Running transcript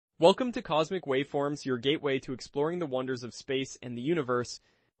Welcome to Cosmic Waveforms, your gateway to exploring the wonders of space and the universe.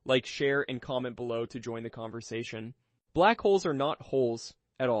 Like, share, and comment below to join the conversation. Black holes are not holes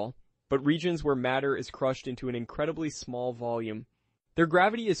at all, but regions where matter is crushed into an incredibly small volume. Their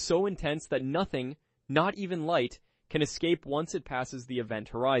gravity is so intense that nothing, not even light, can escape once it passes the event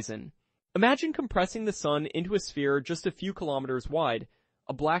horizon. Imagine compressing the sun into a sphere just a few kilometers wide.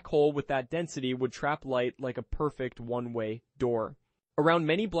 A black hole with that density would trap light like a perfect one-way door. Around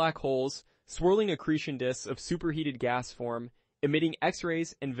many black holes, swirling accretion disks of superheated gas form, emitting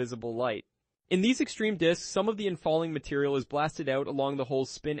X-rays and visible light. In these extreme disks, some of the infalling material is blasted out along the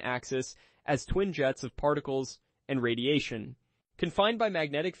hole's spin axis as twin jets of particles and radiation. Confined by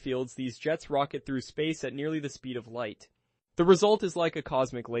magnetic fields, these jets rocket through space at nearly the speed of light. The result is like a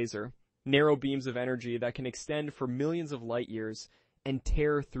cosmic laser, narrow beams of energy that can extend for millions of light years and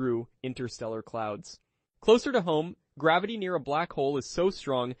tear through interstellar clouds. Closer to home, gravity near a black hole is so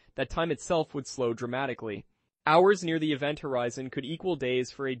strong that time itself would slow dramatically. Hours near the event horizon could equal days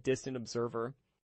for a distant observer.